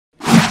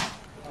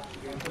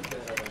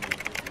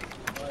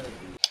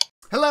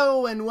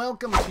Hello and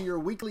welcome to your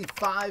weekly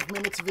 5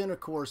 minutes of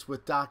intercourse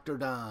with Dr.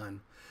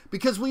 Don.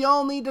 Because we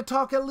all need to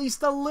talk at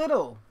least a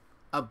little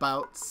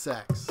about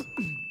sex.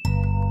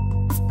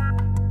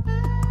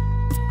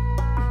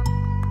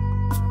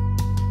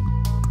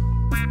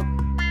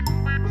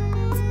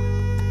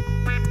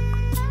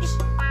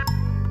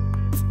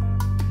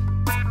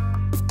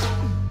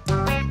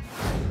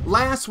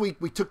 Last week,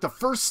 we took the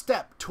first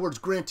step towards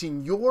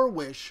granting your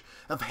wish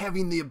of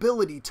having the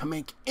ability to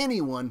make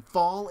anyone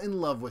fall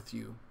in love with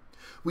you.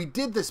 We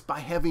did this by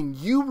having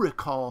you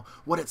recall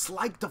what it's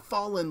like to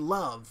fall in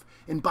love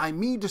and by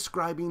me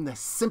describing the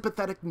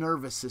sympathetic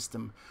nervous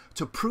system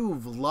to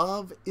prove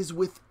love is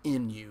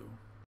within you.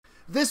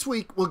 This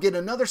week, we'll get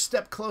another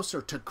step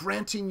closer to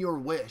granting your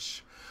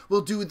wish.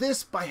 We'll do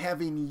this by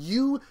having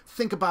you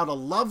think about a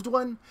loved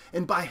one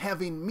and by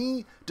having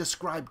me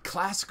describe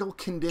classical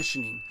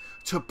conditioning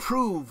to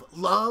prove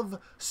love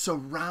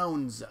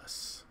surrounds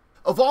us.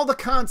 Of all the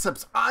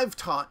concepts I've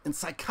taught in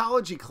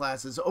psychology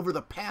classes over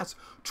the past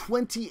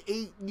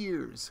 28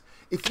 years,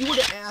 if you were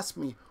to ask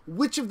me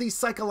which of these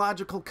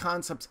psychological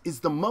concepts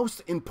is the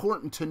most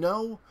important to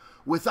know,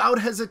 without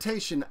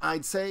hesitation,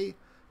 I'd say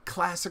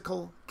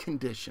classical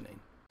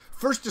conditioning.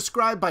 First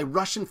described by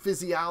Russian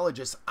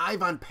physiologist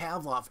Ivan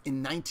Pavlov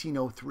in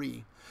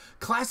 1903,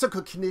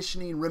 classical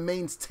conditioning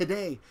remains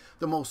today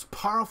the most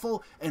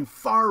powerful and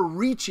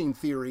far-reaching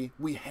theory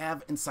we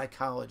have in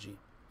psychology.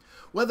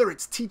 Whether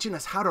it's teaching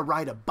us how to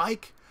ride a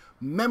bike,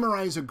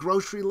 memorize a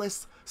grocery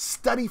list,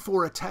 study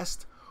for a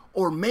test,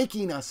 or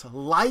making us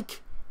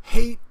like,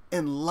 hate,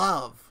 and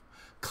love,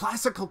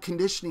 classical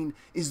conditioning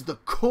is the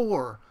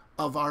core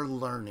of our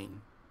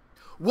learning.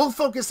 We'll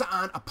focus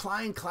on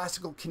applying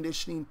classical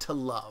conditioning to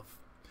love.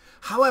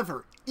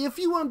 However, if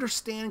you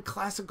understand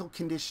classical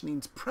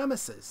conditioning's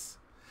premises,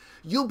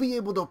 you'll be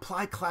able to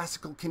apply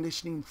classical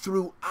conditioning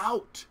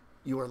throughout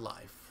your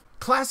life.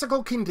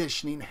 Classical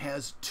conditioning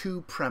has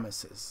two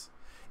premises.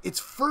 Its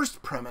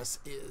first premise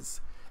is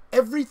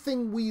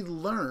everything we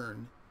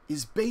learn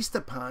is based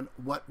upon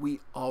what we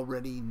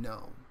already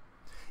know.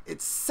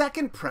 Its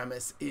second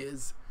premise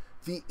is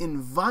the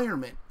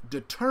environment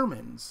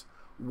determines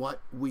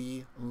what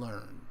we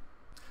learn.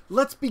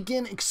 Let's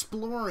begin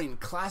exploring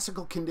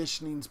classical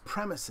conditioning's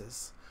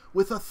premises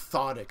with a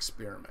thought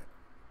experiment.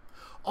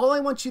 All I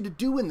want you to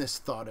do in this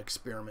thought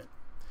experiment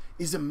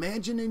is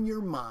imagine in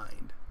your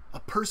mind a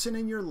person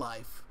in your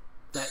life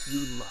that you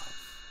love.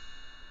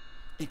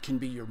 It can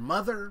be your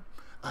mother,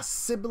 a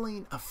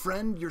sibling, a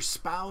friend, your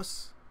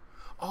spouse.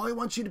 All I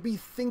want you to be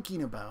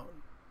thinking about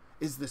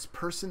is this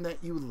person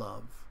that you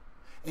love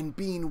and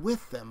being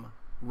with them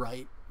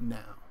right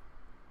now.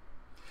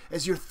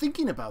 As you're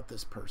thinking about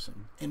this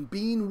person and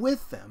being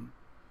with them,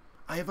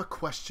 I have a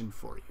question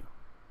for you.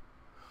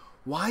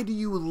 Why do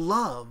you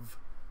love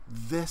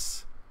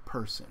this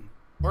person?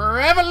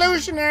 We're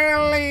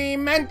evolutionarily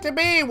meant to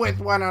be with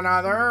one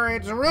another.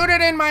 It's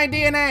rooted in my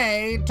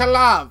DNA to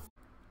love.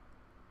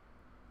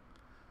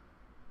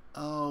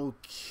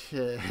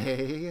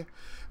 Okay.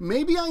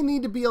 Maybe I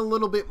need to be a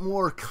little bit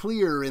more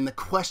clear in the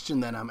question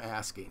that I'm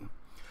asking.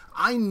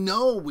 I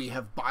know we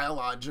have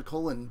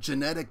biological and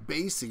genetic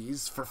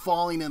bases for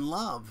falling in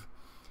love.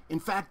 In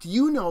fact,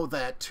 you know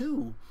that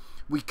too.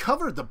 We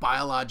covered the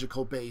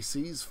biological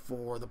bases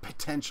for the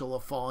potential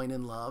of falling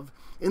in love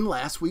in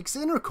last week's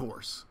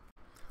intercourse.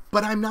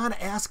 But I'm not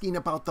asking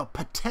about the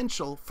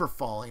potential for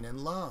falling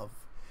in love.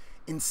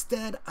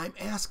 Instead, I'm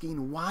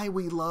asking why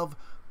we love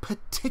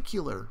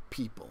particular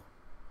people.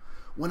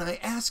 When I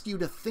ask you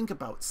to think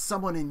about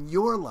someone in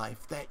your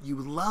life that you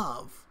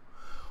love,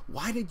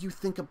 why did you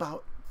think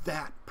about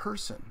that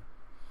person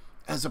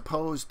as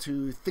opposed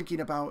to thinking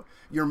about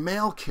your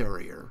mail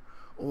carrier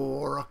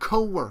or a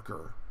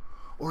coworker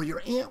or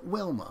your Aunt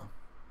Wilma,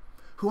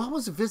 who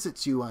always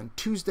visits you on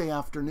Tuesday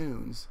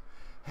afternoons,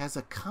 has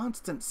a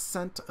constant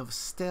scent of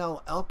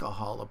stale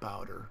alcohol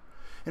about her,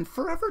 and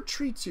forever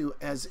treats you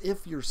as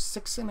if you're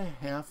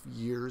 6.5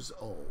 years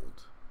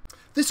old?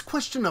 This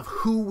question of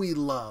who we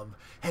love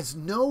has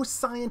no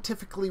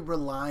scientifically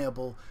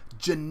reliable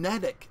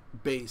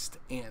genetic-based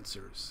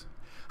answers.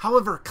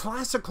 However,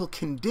 classical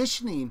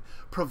conditioning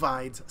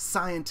provides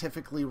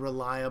scientifically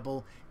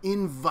reliable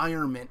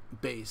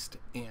environment-based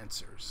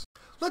answers.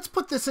 Let's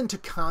put this into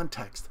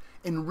context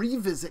and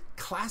revisit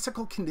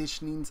classical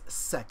conditioning's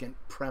second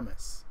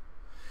premise.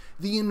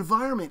 The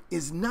environment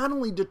is not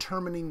only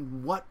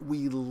determining what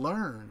we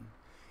learn,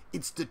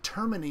 it's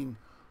determining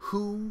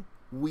who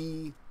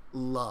we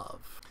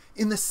love.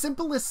 In the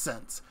simplest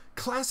sense,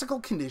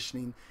 classical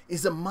conditioning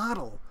is a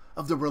model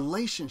of the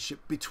relationship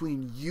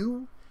between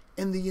you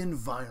and the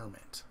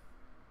environment.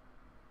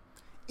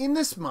 In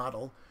this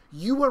model,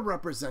 you are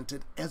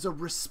represented as a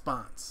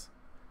response,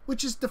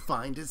 which is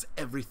defined as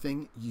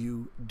everything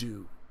you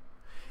do.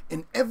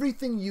 And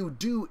everything you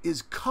do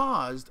is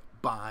caused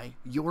by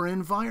your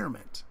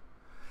environment.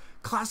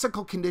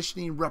 Classical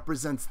conditioning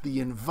represents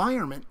the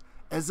environment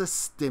as a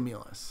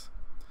stimulus,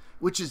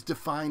 which is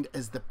defined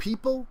as the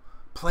people,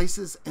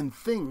 places, and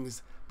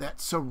things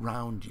that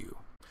surround you.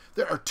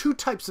 There are two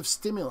types of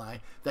stimuli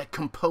that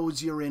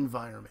compose your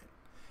environment: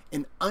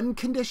 an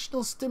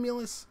unconditional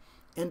stimulus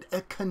and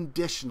a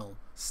conditional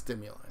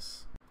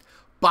stimulus.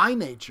 By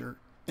nature,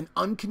 an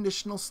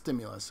unconditional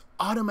stimulus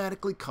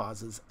automatically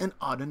causes an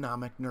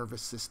autonomic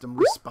nervous system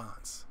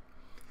response.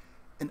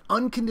 An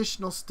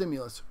unconditional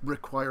stimulus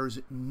requires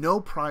no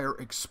prior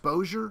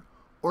exposure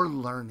or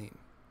learning.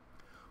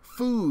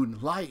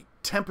 Food, light,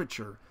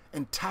 temperature,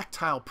 and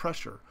tactile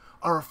pressure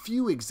are a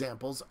few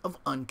examples of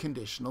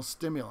unconditional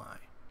stimuli.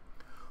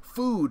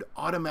 Food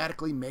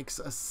automatically makes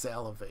us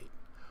salivate.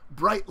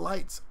 Bright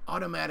lights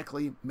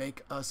automatically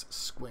make us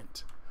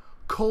squint.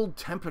 Cold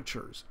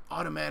temperatures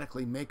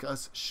automatically make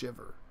us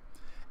shiver.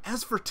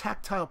 As for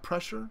tactile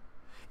pressure,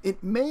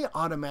 it may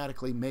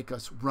automatically make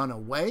us run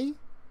away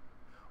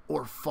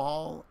or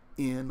fall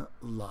in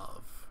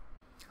love.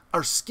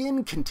 Our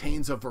skin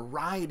contains a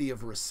variety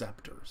of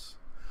receptors.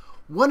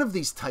 One of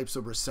these types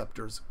of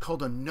receptors,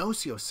 called a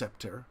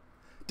nociceptor,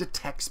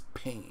 detects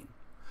pain.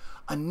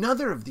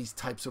 Another of these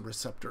types of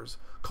receptors,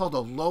 called a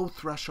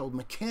low-threshold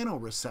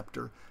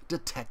mechanoreceptor,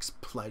 detects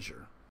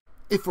pleasure.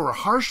 If we're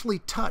harshly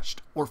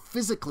touched or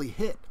physically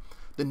hit,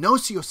 the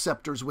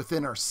nociceptors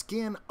within our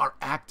skin are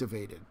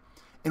activated,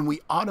 and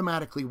we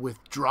automatically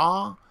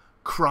withdraw,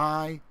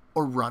 cry,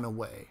 or run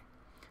away.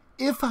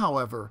 If,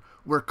 however,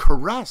 we're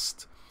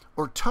caressed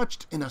or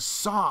touched in a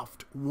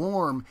soft,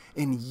 warm,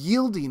 and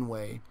yielding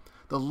way,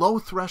 the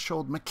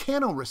low-threshold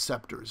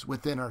mechanoreceptors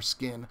within our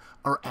skin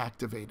are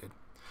activated.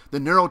 The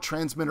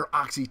neurotransmitter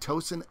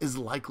oxytocin is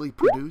likely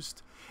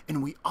produced,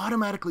 and we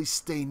automatically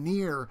stay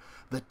near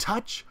the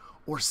touch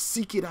or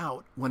seek it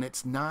out when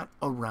it's not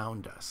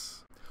around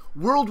us.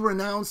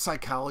 World-renowned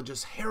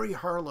psychologist Harry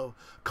Harlow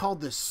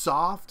called this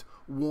soft,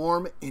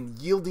 warm, and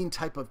yielding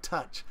type of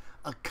touch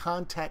a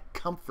contact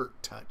comfort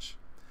touch.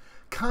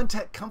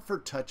 Contact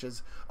comfort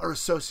touches are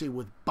associated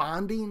with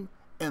bonding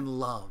and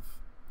love.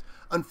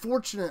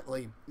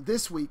 Unfortunately,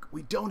 this week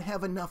we don't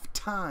have enough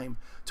time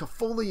to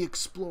fully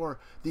explore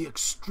the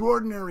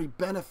extraordinary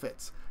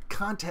benefits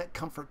contact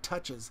comfort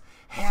touches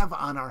have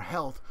on our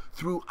health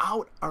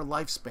throughout our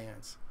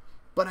lifespans.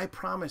 But I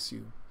promise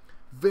you,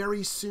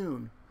 very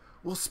soon,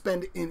 we'll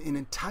spend an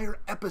entire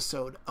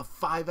episode of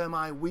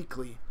 5MI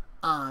Weekly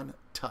on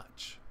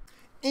touch.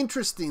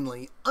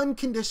 Interestingly,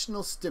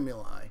 unconditional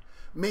stimuli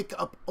make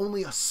up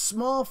only a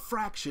small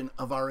fraction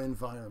of our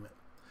environment.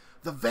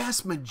 The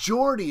vast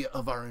majority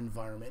of our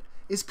environment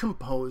is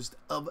composed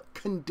of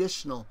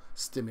conditional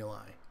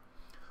stimuli.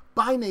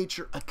 By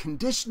nature, a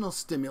conditional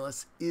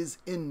stimulus is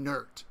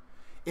inert.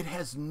 It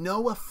has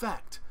no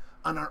effect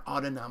on our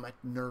autonomic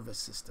nervous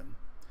system.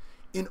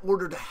 In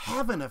order to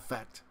have an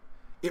effect,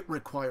 it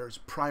requires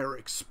prior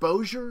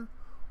exposure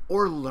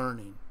or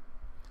learning.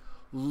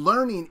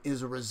 Learning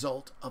is a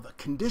result of a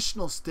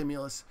conditional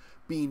stimulus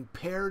being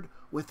paired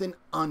with an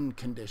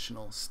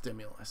unconditional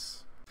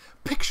stimulus.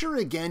 Picture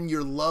again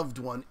your loved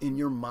one in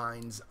your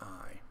mind's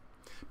eye,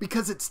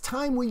 because it's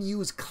time we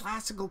use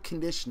classical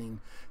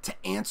conditioning to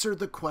answer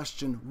the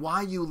question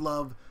why you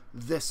love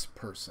this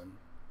person.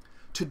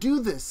 To do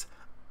this,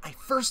 I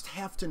first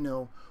have to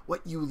know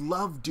what you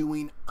love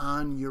doing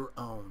on your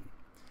own.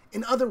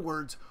 In other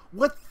words,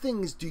 what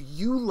things do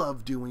you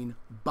love doing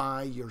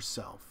by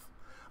yourself?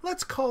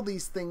 Let's call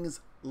these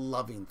things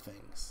loving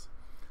things.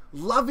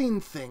 Loving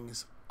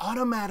things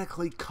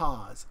automatically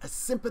cause a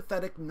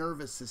sympathetic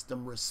nervous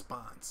system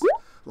response,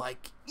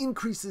 like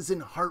increases in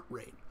heart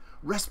rate,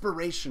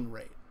 respiration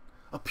rate,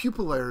 a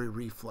pupillary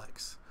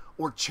reflex,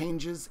 or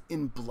changes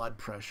in blood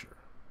pressure.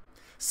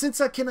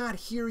 Since I cannot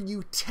hear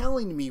you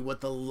telling me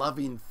what the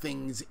loving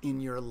things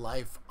in your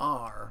life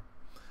are,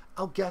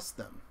 I'll guess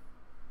them.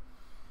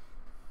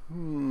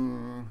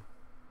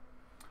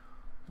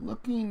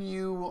 Looking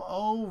you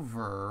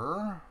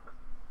over,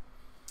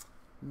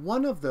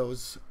 one of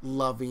those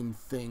loving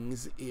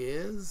things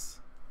is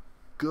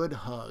good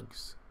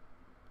hugs.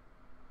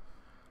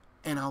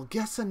 And I'll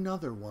guess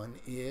another one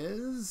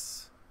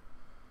is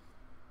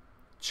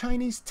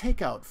Chinese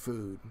takeout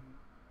food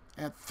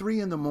at 3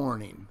 in the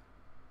morning.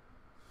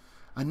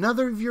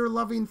 Another of your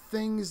loving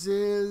things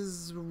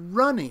is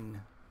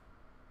running.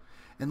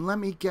 And let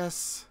me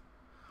guess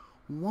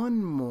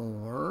one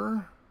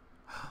more.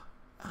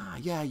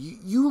 Yeah,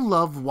 you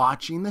love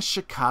watching the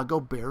Chicago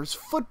Bears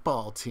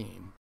football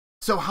team.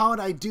 So how'd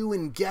I do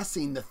in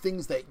guessing the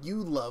things that you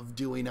love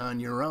doing on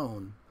your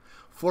own?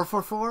 4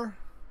 for 4?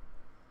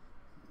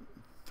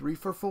 3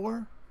 for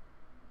 4?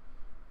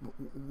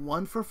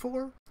 1 for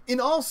 4? In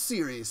all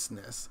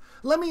seriousness,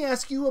 let me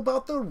ask you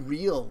about the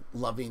real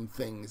loving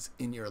things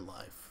in your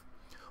life.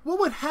 What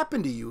would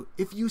happen to you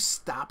if you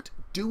stopped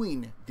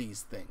doing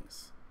these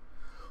things?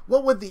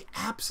 What would the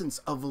absence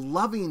of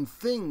loving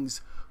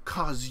things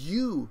cause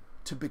you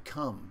to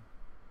become?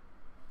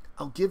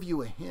 I'll give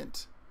you a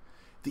hint.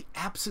 The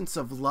absence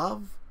of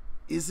love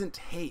isn't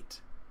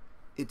hate,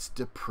 it's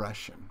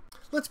depression.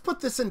 Let's put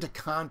this into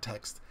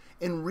context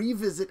and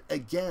revisit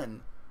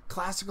again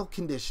classical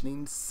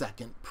conditioning's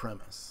second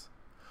premise.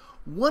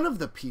 One of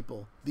the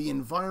people the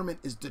environment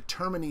is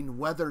determining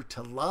whether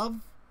to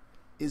love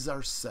is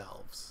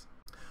ourselves.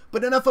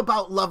 But enough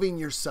about loving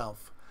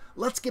yourself.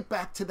 let's get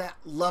back to that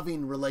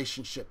loving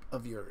relationship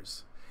of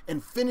yours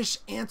and finish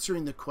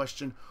answering the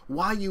question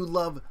why you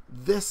love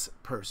this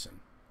person.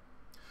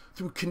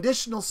 Through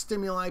conditional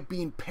stimuli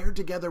being paired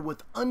together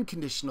with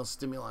unconditional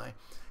stimuli,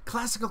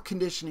 classical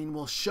conditioning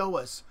will show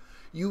us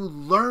you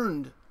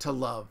learned to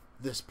love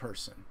this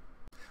person.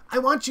 I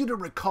want you to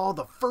recall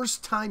the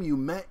first time you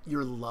met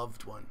your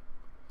loved one.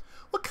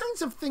 What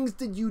kinds of things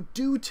did you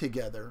do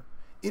together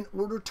in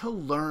order to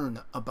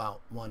learn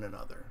about one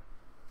another?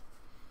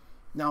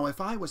 Now,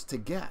 if I was to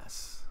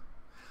guess,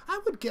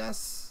 I would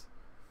guess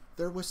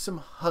there was some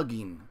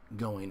hugging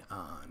going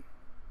on.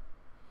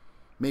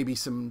 Maybe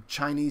some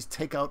Chinese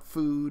takeout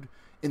food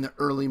in the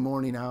early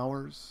morning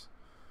hours.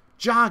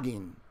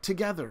 Jogging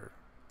together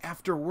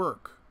after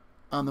work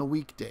on the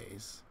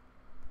weekdays.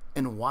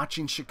 And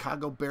watching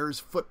Chicago Bears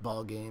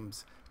football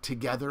games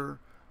together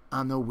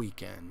on the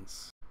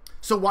weekends.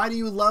 So why do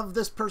you love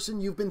this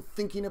person you've been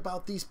thinking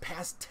about these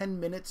past 10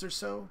 minutes or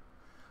so?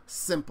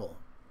 Simple.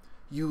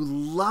 You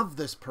love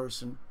this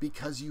person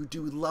because you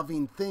do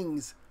loving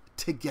things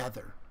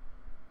together.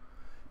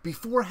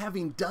 Before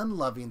having done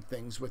loving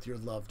things with your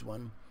loved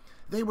one,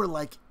 they were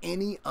like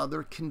any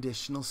other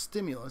conditional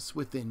stimulus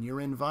within your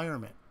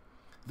environment.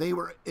 They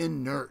were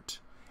inert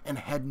and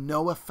had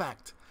no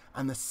effect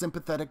on the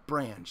sympathetic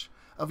branch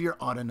of your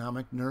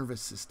autonomic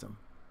nervous system.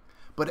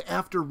 But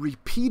after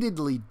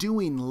repeatedly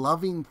doing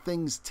loving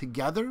things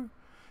together,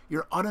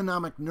 your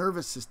autonomic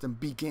nervous system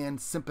began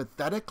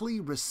sympathetically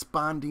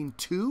responding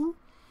to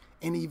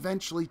and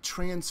eventually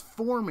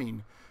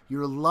transforming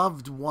your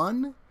loved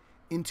one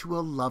into a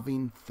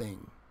loving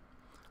thing.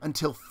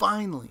 Until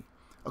finally,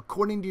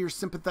 according to your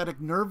sympathetic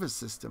nervous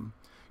system,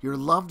 your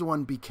loved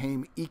one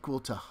became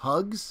equal to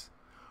hugs,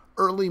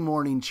 early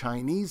morning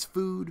Chinese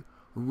food,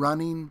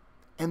 running,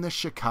 and the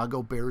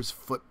Chicago Bears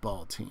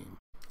football team.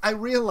 I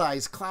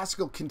realize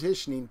classical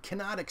conditioning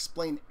cannot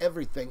explain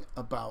everything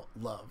about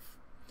love.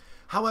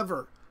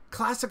 However,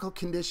 classical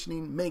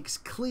conditioning makes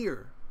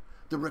clear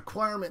the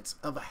requirements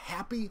of a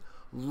happy,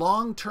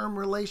 long-term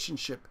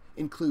relationship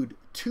include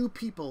two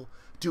people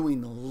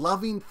doing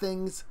loving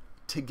things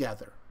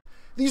together.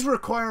 These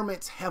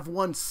requirements have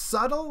one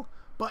subtle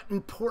but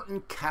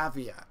important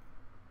caveat.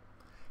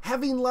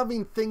 Having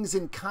loving things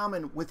in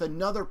common with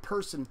another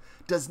person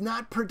does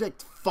not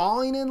predict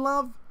falling in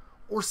love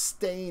or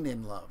staying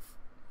in love.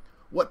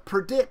 What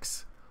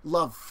predicts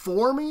love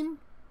forming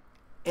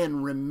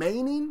and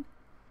remaining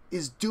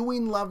is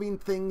doing loving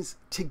things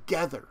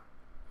together.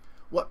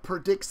 What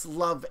predicts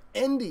love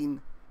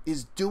ending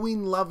is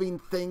doing loving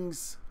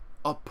things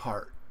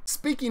apart.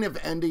 Speaking of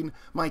ending,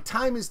 my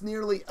time is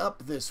nearly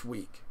up this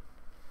week.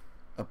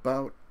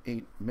 About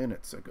 8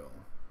 minutes ago.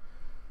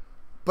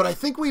 But I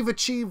think we've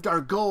achieved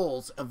our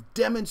goals of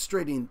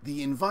demonstrating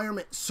the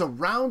environment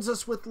surrounds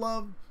us with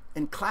love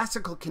and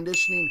classical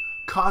conditioning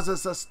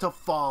causes us to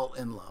fall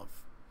in love.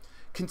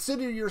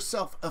 Consider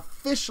yourself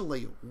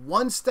officially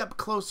one step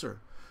closer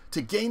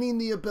to gaining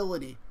the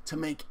ability to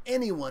make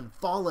anyone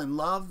fall in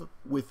love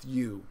with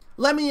you.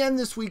 Let me end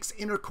this week's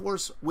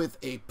intercourse with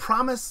a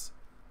promise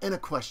and a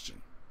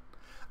question.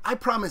 I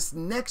promise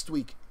next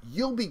week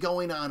you'll be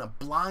going on a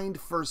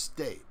blind first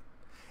date,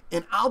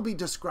 and I'll be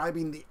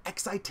describing the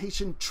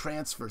excitation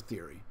transfer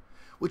theory,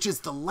 which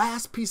is the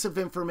last piece of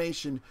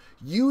information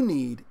you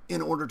need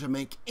in order to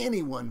make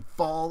anyone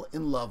fall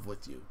in love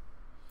with you.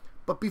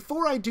 But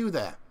before I do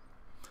that,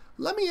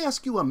 let me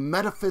ask you a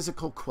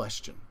metaphysical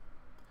question.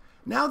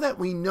 Now that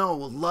we know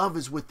love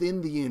is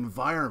within the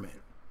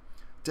environment,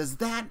 does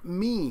that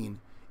mean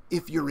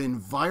if your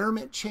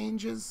environment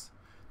changes,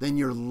 then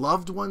your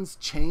loved ones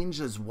change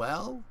as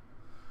well?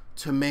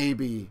 To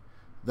maybe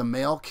the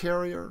mail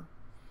carrier,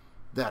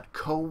 that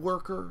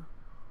coworker,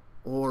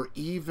 or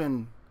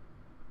even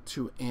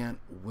to Aunt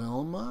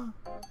Wilma?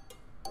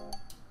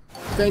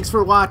 Thanks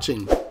for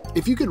watching.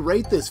 If you could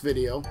rate this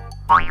video,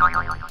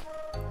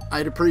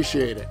 I'd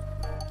appreciate it.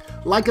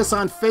 Like us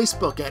on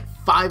Facebook at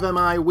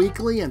 5MI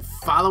Weekly and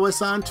follow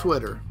us on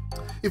Twitter.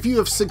 If you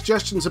have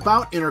suggestions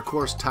about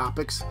intercourse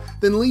topics,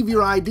 then leave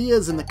your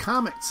ideas in the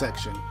comment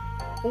section.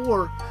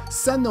 Or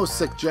send those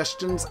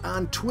suggestions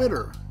on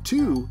Twitter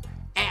to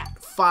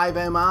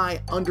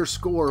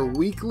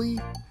 @5MI_weekly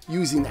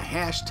using the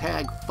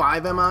hashtag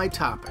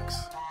 5MItopics.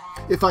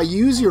 If I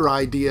use your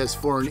ideas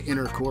for an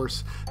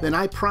intercourse, then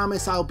I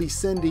promise I'll be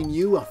sending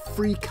you a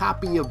free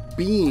copy of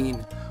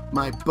Being,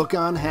 my book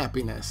on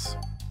happiness.